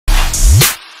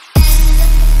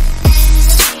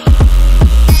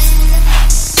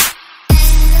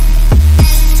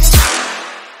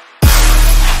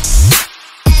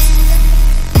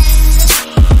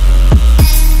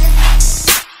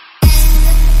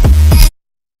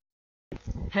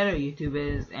Hello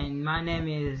YouTubers, and my name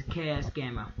is KS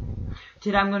Gamer.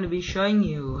 Today I'm going to be showing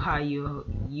you how you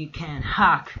can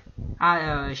hack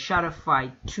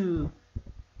Shadowfight 2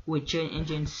 with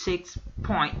ChainEngine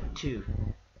 6.2.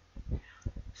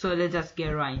 So let's just get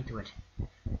right into it.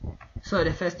 So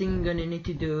the first thing you're going to need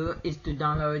to do is to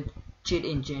download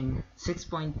ChainEngine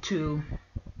 6.2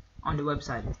 on the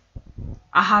website.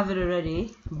 I have it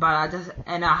already, but I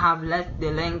have left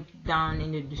the link down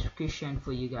in the description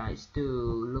for you guys to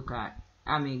look at.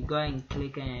 Go and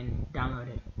click and download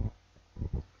it.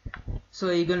 So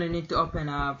you're gonna need to open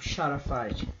up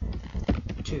Shadowfight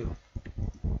 2. You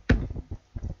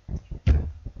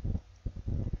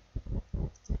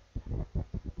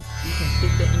can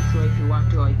skip the intro if you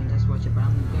want to, or you can just watch it, but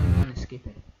I'm gonna skip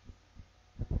it.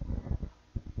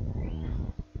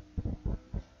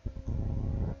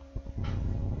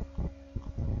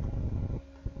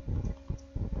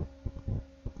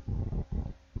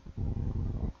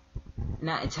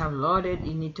 Now it's have loaded.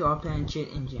 You need to open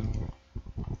ChainEngine.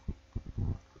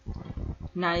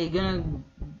 Now you're gonna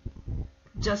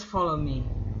just follow me.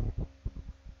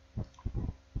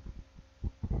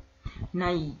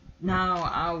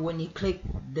 Now when you click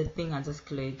the thing I just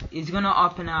clicked, it's gonna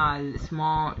open a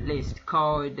small list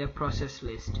called the process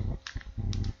list.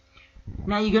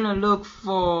 Now you're gonna look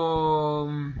for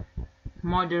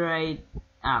moderate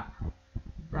app.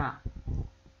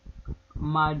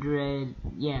 Moderate,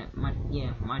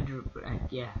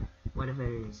 whatever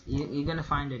it is. You're gonna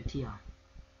find it here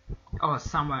or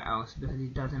somewhere else because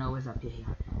it doesn't always appear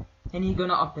here, and you're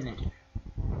gonna open it.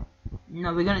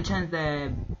 Now we're gonna change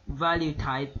the value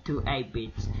type to 8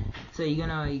 bits. So you're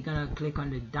gonna click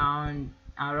on the down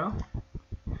arrow,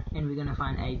 and we're gonna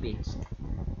find 8 bits.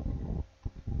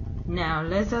 Now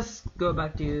let's just go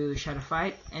back to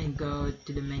Shadowfight and go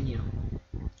to the menu.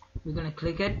 We're gonna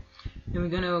click it, and we're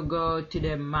gonna go to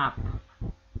the map,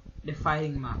 the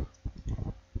fighting map,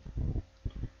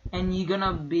 and you're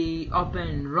gonna be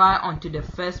open right onto the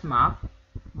first map,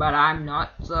 but I'm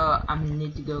not, so I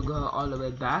need to go all the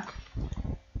way back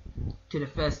to the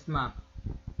first map.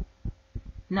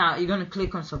 Now you're gonna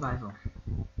click on survival.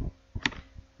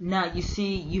 Now you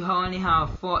see you only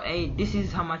have 4.8. This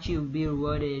is how much you'll be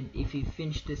rewarded if you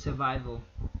finish the survival,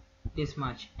 this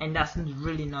much, and that's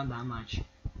really not that much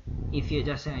if you're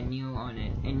just new on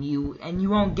it, and you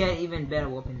won't get even better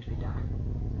weapons with that.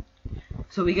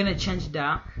 So we're gonna change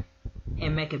that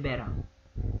and make it better.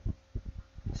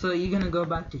 So you're gonna go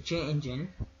back to ChainEngine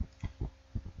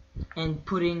and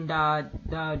put in that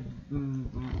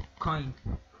coin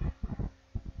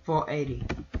 480,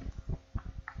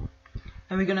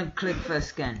 and we're gonna click first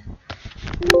scan,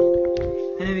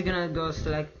 and then we're gonna go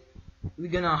select.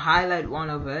 We're gonna highlight one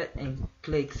of it and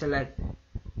click select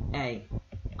A.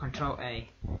 Control A,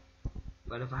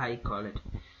 whatever how you call it.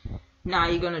 Now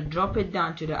you're gonna drop it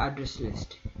down to the address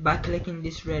list by clicking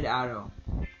this red arrow.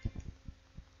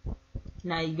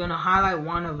 Now you're gonna highlight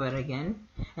one of it again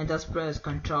and just press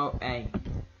Control A.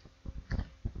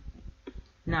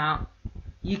 Now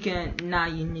you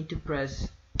need to press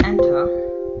enter.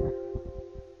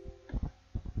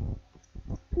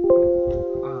 I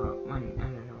don't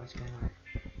know what's going on.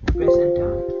 Press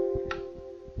enter.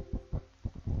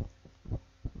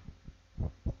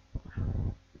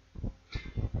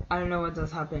 I don't know what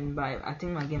just happened, but I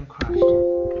think my game crashed.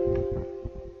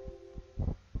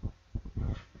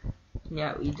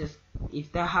 Yeah,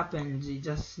 if that happens, you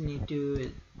just need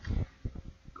to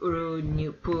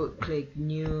click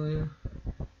new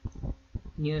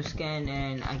scan,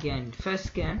 and again first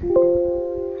scan,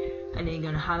 and then you're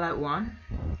gonna highlight one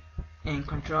and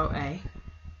Control A,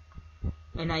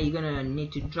 and now you're gonna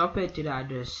need to drop it to the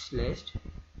address list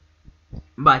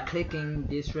by clicking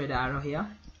this red arrow here.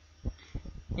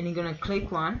 And you're gonna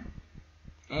click one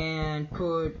and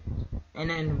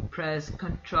then press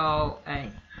Control A,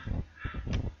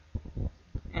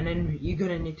 and then you're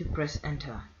gonna need to press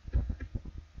enter.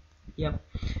 Yep.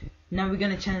 Now we're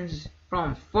gonna change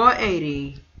from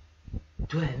 480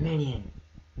 to 1,000,000.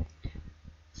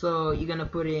 So you're gonna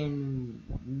put in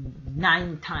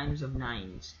 9 times of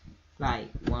 9s,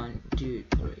 like 1, 2,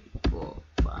 3, 4,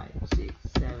 5, 6,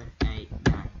 7, 8,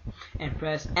 9, and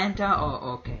press enter or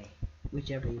OK,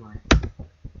 whichever you want.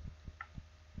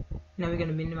 Now we're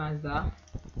gonna minimize that.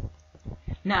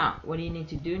 Now what you need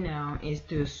to do now is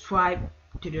to swipe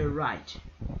to the right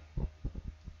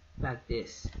like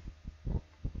this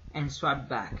and swipe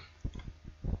back.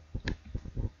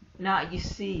 Now you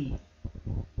see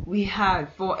we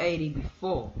had 480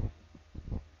 before,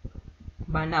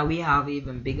 but now we have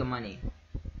even bigger money.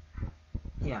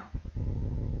 Yeah.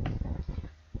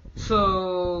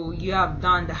 So you have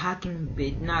done the hacking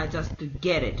bit. Now just to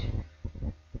get it,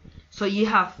 So you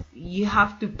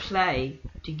have to play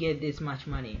to get this much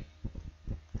money.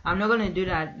 I'm not gonna do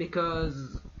that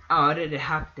because I already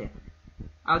hacked it.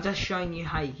 I was just showing you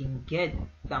how you can get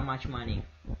that much money.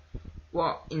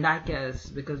 Well, in that case,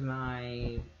 because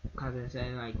my cousin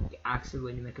said like actually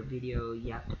when you make a video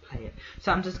you have to play it,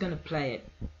 so I'm just gonna play it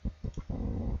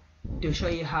to show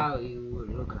you how it would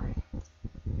look like.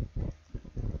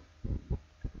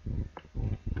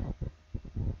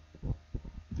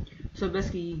 So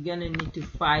basically you're gonna need to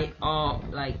fight all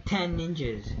like 10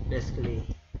 ninjas basically.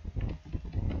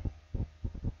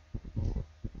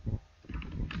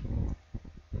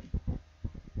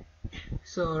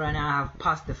 So right now I have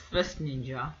passed the first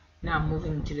ninja. Now I'm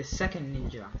moving to the second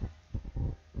ninja.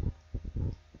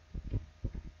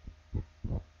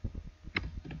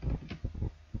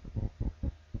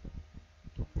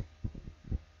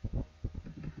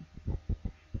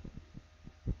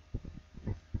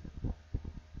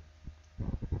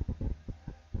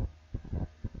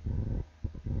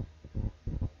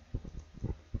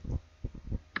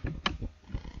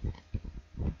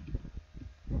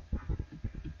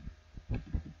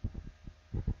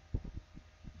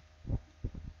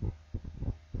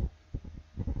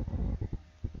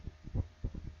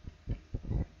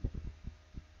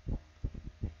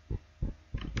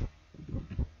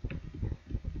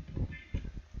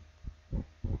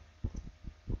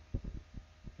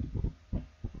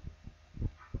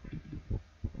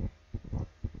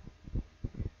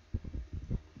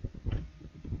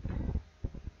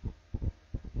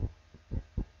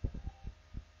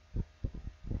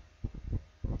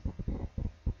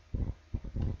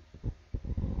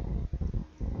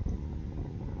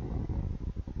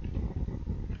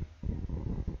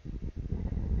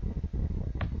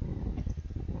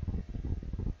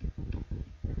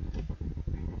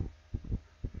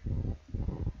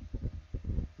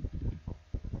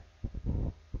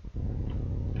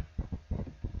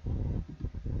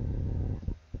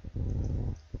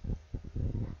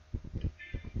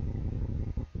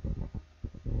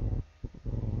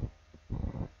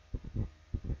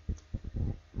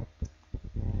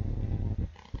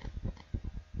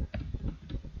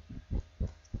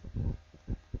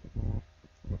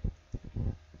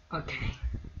 Okay.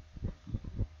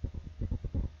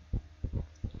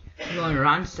 We're on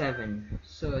round 7,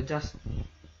 so just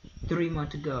 3 more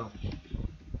to go.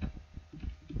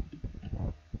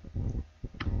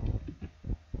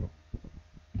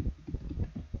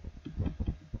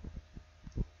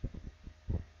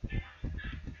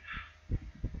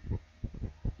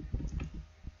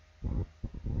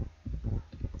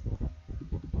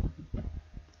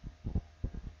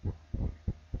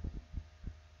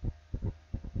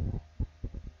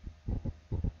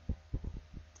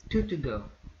 Two to go.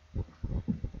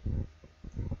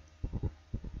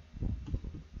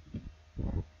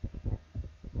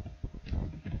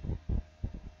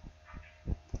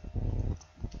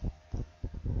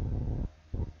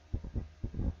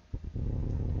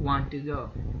 One to go.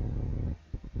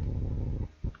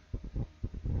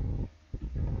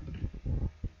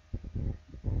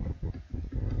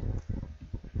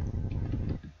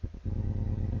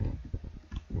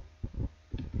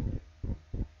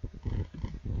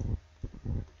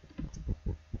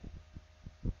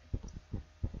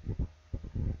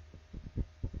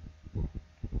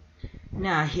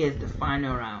 Now here's the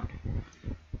final round.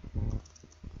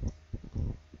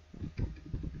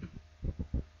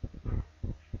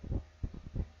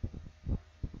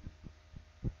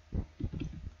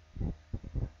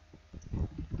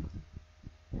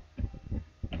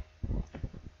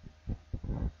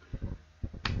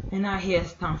 And now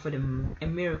here's time for a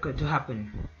miracle to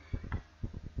happen.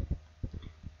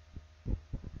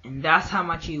 And that's how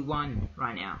much you won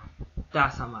right now.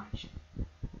 That's how much.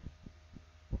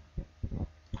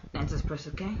 Then just press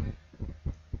OK.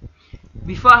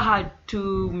 Before I had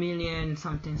 2 million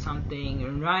something something,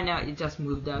 and right now it just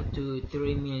moved up to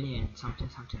 3 million something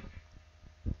something.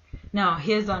 Now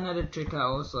here's another trick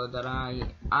also that I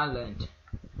learned.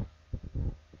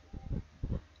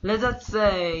 Let's just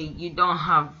say you don't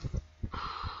have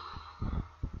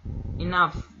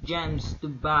enough gems to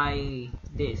buy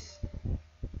this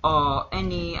or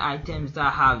any items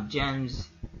that have gems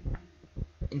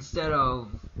instead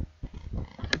of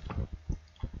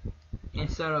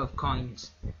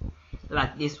coins,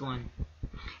 like this one.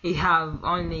 It have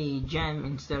only gem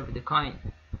instead of the coin.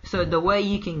 So the way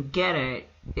you can get it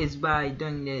is by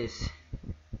doing this,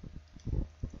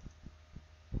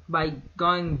 by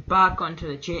going back onto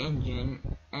the cheat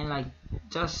engine and like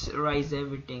just raise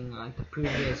everything like the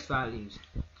previous values.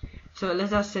 So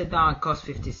let's just set down cost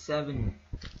 57.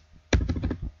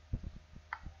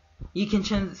 you can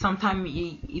change. Sometimes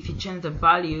if you change the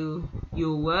value,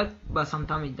 you'll work, but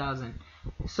sometimes it doesn't.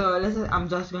 So I'm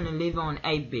just gonna leave on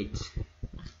 8 bits,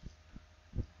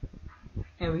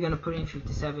 and we're gonna put in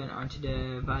 57 onto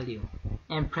the value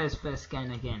and press first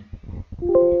scan again.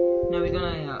 Now we're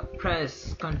gonna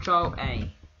press Ctrl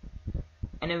A,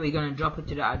 and then we're gonna drop it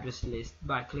to the address list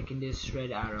by clicking this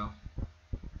red arrow.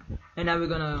 And now we're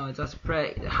gonna just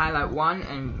highlight 1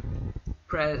 and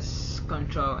press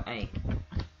Ctrl A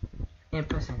and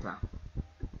press enter.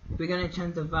 We're gonna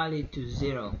change the value to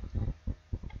 0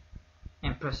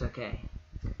 and press OK.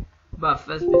 But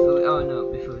first, before we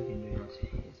can do that,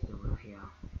 let's do here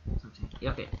something.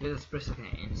 Okay, let's press OK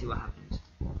and see what happens.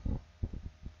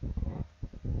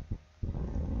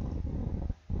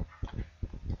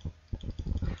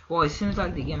 Well, it seems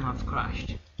like the game has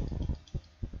crashed.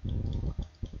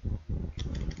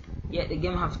 Yeah, the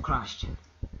game has crashed.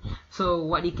 So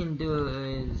what you can do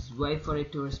is wait for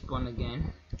it to respawn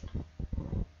again.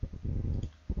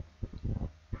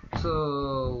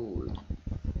 So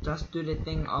just do the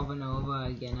thing over and over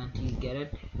again until you get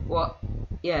it. Well,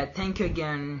 yeah, thank you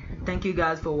again. Thank you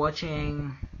guys for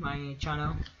watching my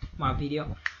channel, my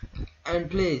video.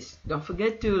 And please don't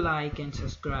forget to like and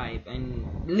subscribe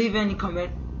and leave any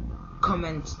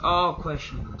comments or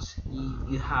questions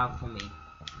you have for me,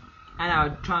 and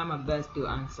I'll try my best to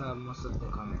answer most of the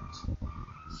comments.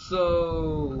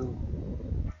 So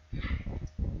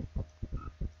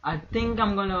I think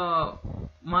I'm gonna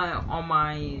on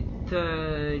my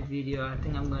third video, I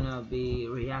think I'm gonna be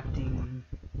reacting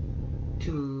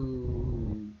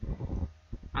to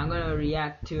another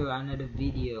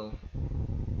video,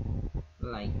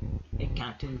 like a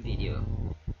cartoon video.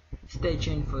 Stay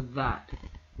tuned for that.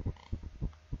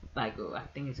 Like, I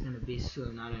think it's gonna be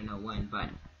soon. I don't know when, but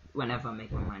whenever I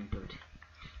make my mind to it.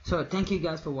 So thank you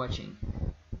guys for watching.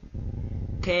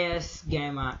 KS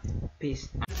Gamer, peace.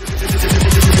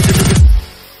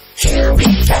 Here we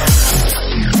go.